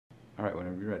All right,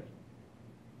 whenever you're ready.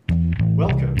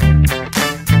 Welcome.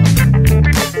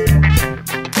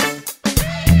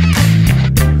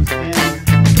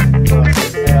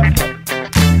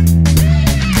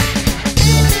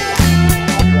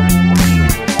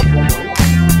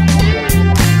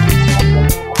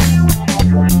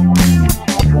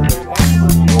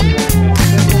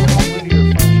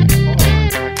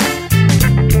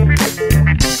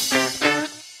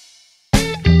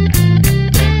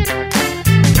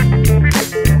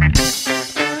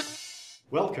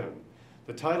 Welcome.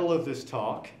 The title of this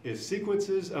talk is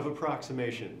Sequences of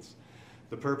Approximations.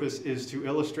 The purpose is to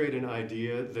illustrate an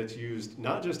idea that's used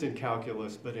not just in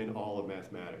calculus, but in all of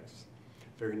mathematics.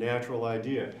 Very natural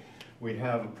idea. We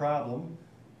have a problem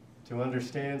to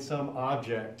understand some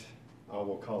object,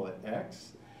 we'll call it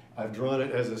x. I've drawn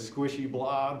it as a squishy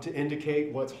blob to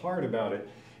indicate what's hard about it.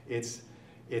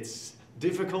 It's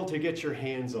difficult to get your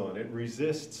hands on. It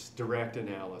resists direct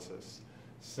analysis.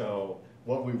 So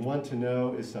what we want to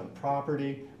know is some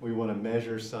property. We want to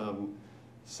measure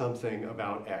something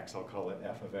about x. I'll call it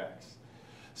f of x.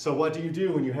 So what do you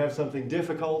do when you have something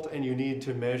difficult and you need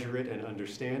to measure it and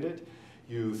understand it?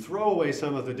 You throw away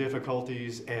some of the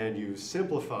difficulties and you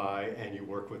simplify and you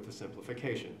work with the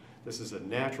simplification. This is a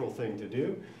natural thing to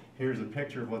do. Here's a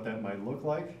picture of what that might look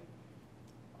like.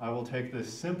 I will take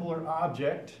this simpler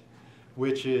object,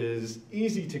 which is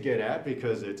easy to get at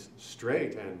because it's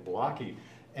straight and blocky,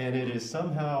 and it is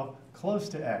somehow close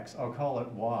to x. I'll call it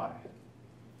y.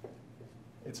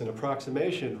 It's an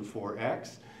approximation for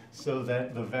x, so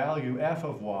that the value f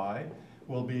of y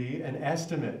will be an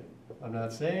estimate. I'm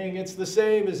not saying it's the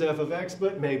same as f of x,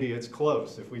 but maybe it's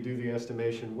close. If we do the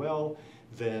estimation well,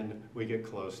 then we get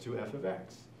close to f of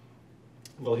x.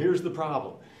 Well, here's the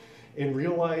problem. In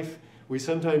real life, we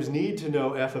sometimes need to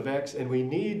know f of x, and we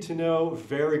need to know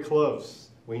very close.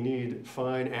 We need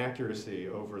fine accuracy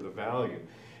over the value.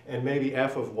 And maybe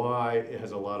f of y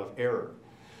has a lot of error.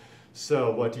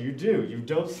 So what do? You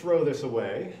don't throw this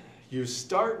away. You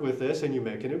start with this and you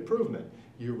make an improvement.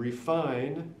 You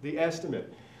refine the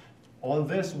estimate. On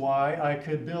this y, I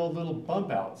could build little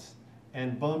bump outs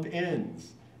and bump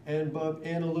ins and bump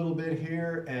in a little bit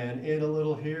here and in a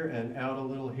little here and out a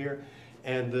little here.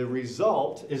 And the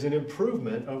result is an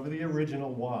improvement over the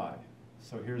original y.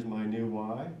 So here's my new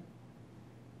y.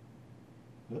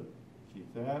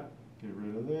 Keep that. Get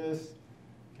rid of this,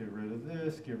 get rid of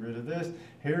this, get rid of this.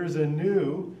 Here's a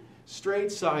new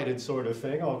straight-sided sort of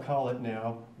thing. I'll call it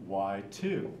now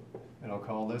y2. And I'll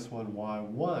call this one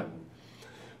y1.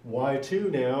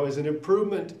 y2 now is an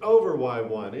improvement over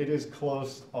y1. It is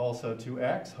close also to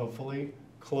x, hopefully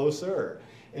closer,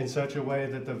 in such a way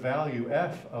that the value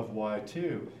f of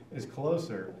y2 is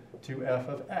closer to f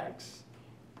of x.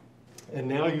 And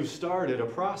now you've started a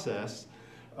process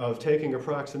of taking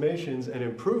approximations and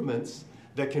improvements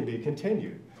that can be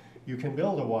continued. You can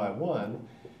build a y1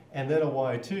 and then a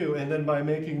y2, and then by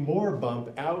making more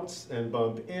bump outs and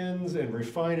bump ins and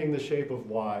refining the shape of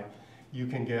y, you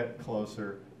can get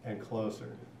closer and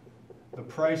closer. The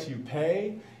price you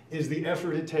pay is the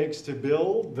effort it takes to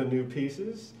build the new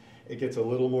pieces. It gets a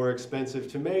little more expensive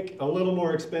to make, a little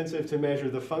more expensive to measure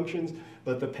the functions,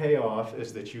 but the payoff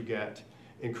is that you get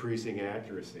increasing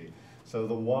accuracy. So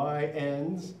the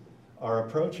y-ends are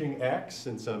approaching x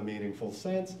in some meaningful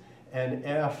sense, and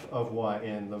f of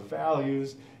yn, the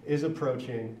values, is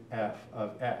approaching f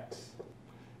of x.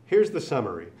 Here's the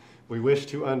summary. We wish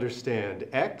to understand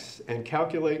x and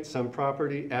calculate some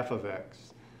property f of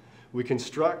x. We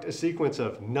construct a sequence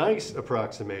of nice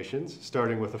approximations,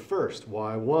 starting with the first,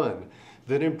 y1,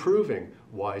 then improving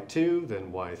y2,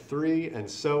 then y3, and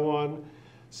so on,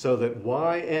 so that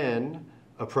yn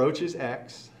approaches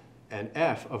x, and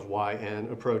f of yn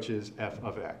approaches f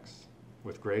of x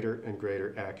with greater and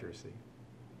greater accuracy.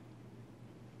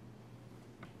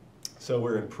 So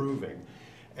we're improving.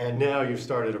 And now you've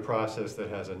started a process that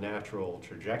has a natural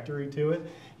trajectory to it.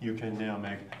 You can now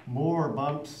make more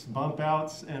bumps, bump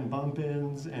outs, and bump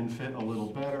ins and fit a little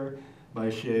better by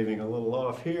shaving a little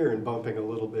off here and bumping a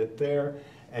little bit there.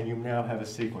 And you now have a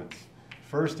sequence.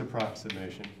 First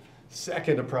approximation,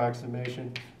 second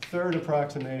approximation, third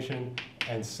approximation,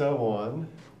 and so on.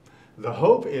 The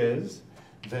hope is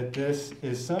that this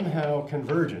is somehow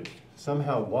convergent.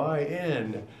 Somehow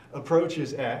yn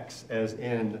approaches x as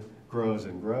n grows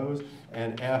and grows,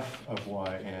 and f of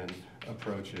yn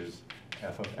approaches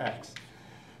f of x.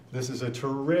 This is a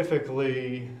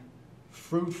terrifically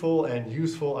fruitful and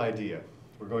useful idea.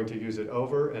 We're going to use it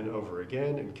over and over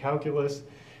again in calculus.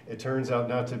 It turns out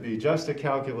not to be just a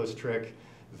calculus trick.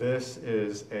 This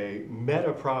is a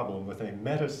meta problem with a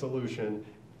meta solution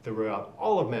throughout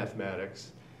all of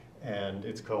mathematics, and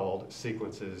it's called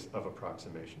sequences of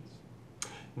approximations.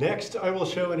 Next, I will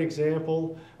show an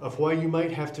example of why you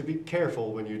might have to be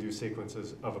careful when you do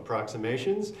sequences of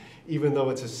approximations. Even though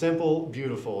it's a simple,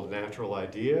 beautiful, natural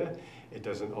idea, it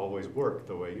doesn't always work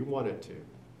the way you want it to.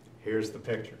 Here's the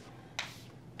picture.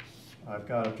 I've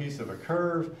got a piece of a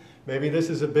curve. Maybe this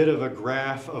is a bit of a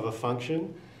graph of a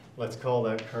function. Let's call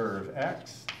that curve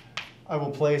x. I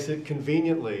will place it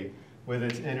conveniently with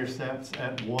its intercepts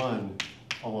at 1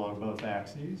 along both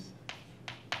axes.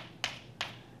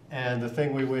 And the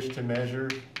thing we wish to measure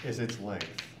is its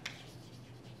length.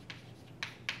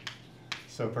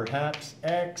 So perhaps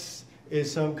x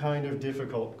is some kind of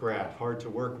difficult graph, hard to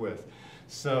work with.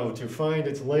 So to find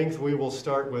its length, we will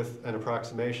start with an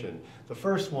approximation. The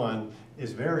first one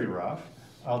is very rough.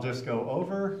 I'll just go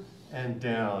over and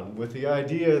down with the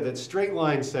idea that straight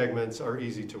line segments are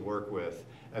easy to work with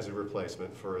as a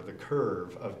replacement for the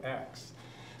curve of x.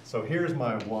 So here's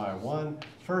my y1,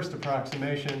 first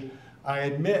approximation. I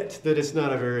admit that it's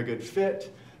not a very good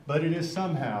fit, but it is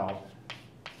somehow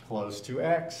close to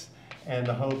x, and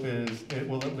the hope is it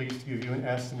will at least give you an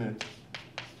estimate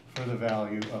for the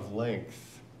value of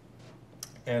length.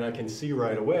 And I can see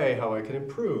right away how I can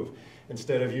improve.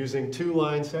 Instead of using 2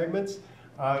 line segments,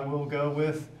 I will go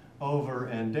with over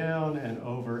and down and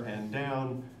over and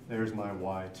down. There's my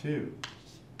y2.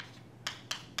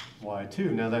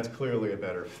 y2, now that's clearly a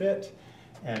better fit.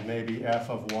 And maybe f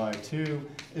of y2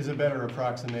 is a better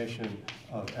approximation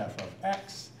of f of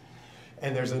x.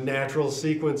 And there's a natural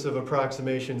sequence of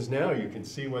approximations now. You can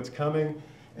see what's coming.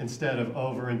 Instead of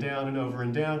over and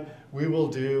down, we will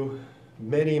do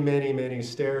many, many, many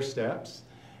stair steps.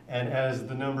 And as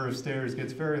the number of stairs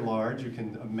gets very large, you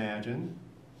can imagine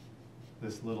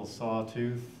this little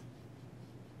sawtooth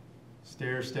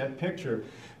stair step picture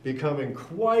becoming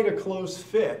quite a close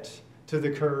fit to the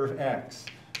curve x.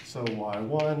 So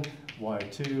y1,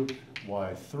 y2,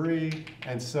 y3,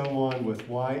 and so on with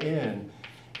yn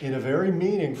in a very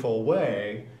meaningful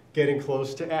way, getting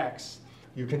close to x.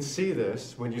 You can see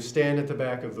this when you stand at the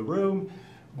back of the room.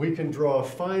 We can draw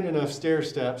fine enough stair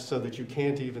steps so that you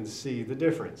can't even see the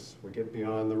difference. We get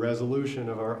beyond the resolution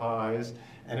of our eyes,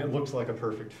 and it looks like a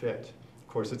perfect fit. Of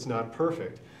course, it's not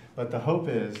perfect, but the hope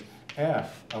is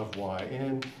f of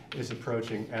yn is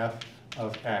approaching f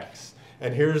of x.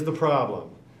 And here's the problem.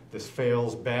 This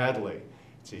fails badly.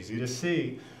 It's easy to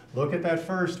see. Look at that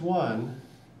first one.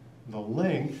 The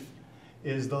length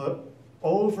is the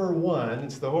over 1,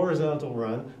 it's the horizontal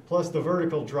run, plus the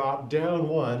vertical drop down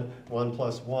 1. 1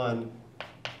 plus 1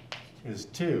 is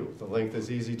 2. The length is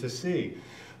easy to see.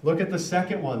 Look at the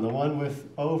second one, the one with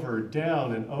over,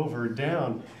 down, and over,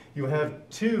 down. You have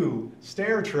 2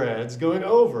 stair treads going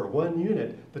over 1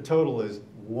 unit. The total is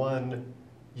 1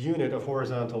 unit of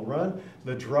horizontal run.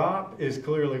 The drop is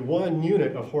clearly 1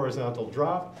 unit of horizontal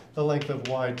drop. The length of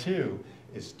y2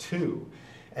 is 2.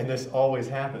 And this always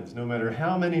happens. No matter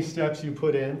how many steps you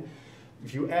put in,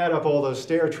 if you add up all those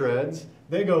stair treads,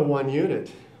 they go 1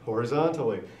 unit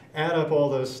horizontally. Add up all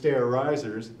those stair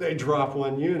risers, they drop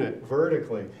 1 unit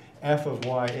vertically. F of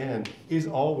yn is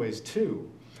always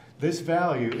 2. This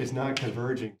value is not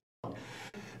converging.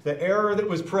 The error that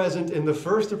was present in the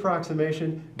first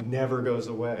approximation never goes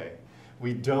away.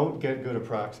 We don't get good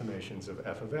approximations of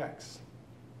f of x.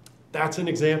 That's an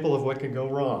example of what can go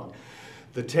wrong.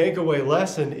 The takeaway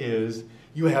lesson is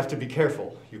you have to be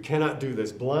careful. You cannot do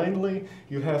this blindly.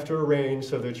 You have to arrange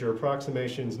so that your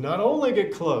approximations not only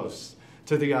get close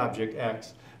to the object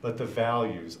x, but the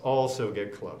values also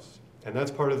get close. And that's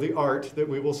part of the art that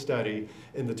we will study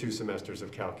in the 2 semesters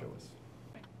of calculus.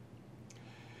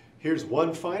 Here's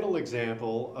one final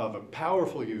example of a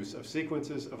powerful use of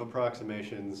sequences of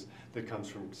approximations that comes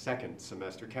from 2nd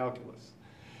semester calculus.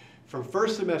 From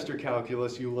 1st semester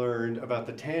calculus, you learned about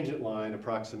the tangent line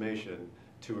approximation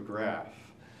to a graph.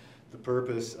 The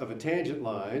purpose of a tangent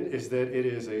line is that it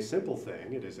is a simple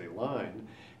thing, it is a line,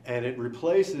 and it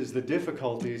replaces the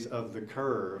difficulties of the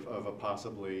curve of a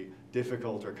possibly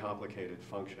difficult or complicated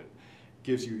function. It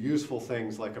gives you useful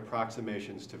things like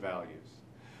approximations to values.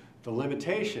 The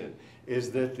limitation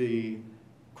is that the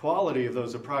quality of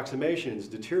those approximations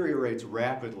deteriorates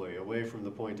rapidly away from the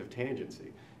point of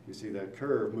tangency. You see that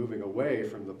curve moving away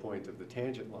from the point of the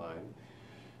tangent line.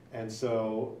 And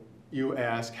so you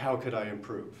ask, how could I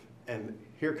improve? And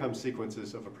here come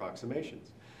sequences of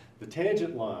approximations. The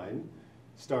tangent line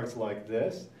starts like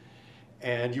this,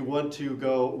 and you want to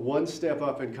go 1 step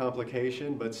up in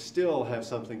complication, but still have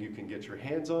something you can get your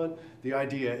hands on. The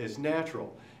idea is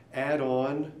natural. Add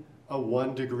on a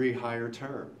 1 degree higher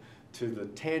term. To the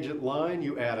tangent line,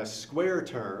 you add a square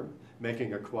term,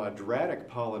 making a quadratic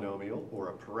polynomial or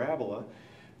a parabola.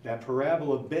 That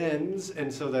parabola bends,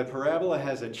 and so that parabola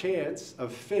has a chance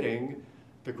of fitting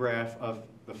the graph of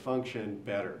the function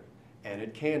better. And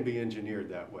it can be engineered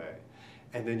that way.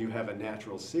 And then you have a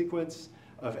natural sequence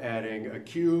of adding a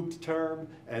cubed term,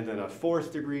 and then a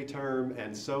fourth degree term,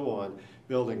 and so on,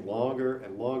 building longer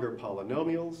and longer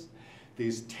polynomials.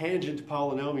 These tangent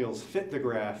polynomials fit the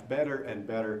graph better and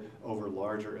better over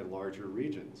larger and larger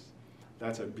regions.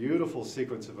 That's a beautiful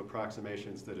sequence of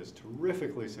approximations that is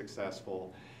terrifically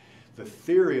successful. The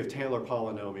theory of Taylor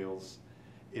polynomials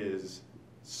is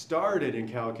started in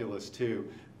calculus 2,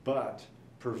 but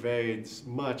pervades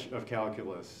much of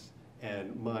calculus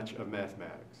and much of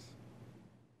mathematics.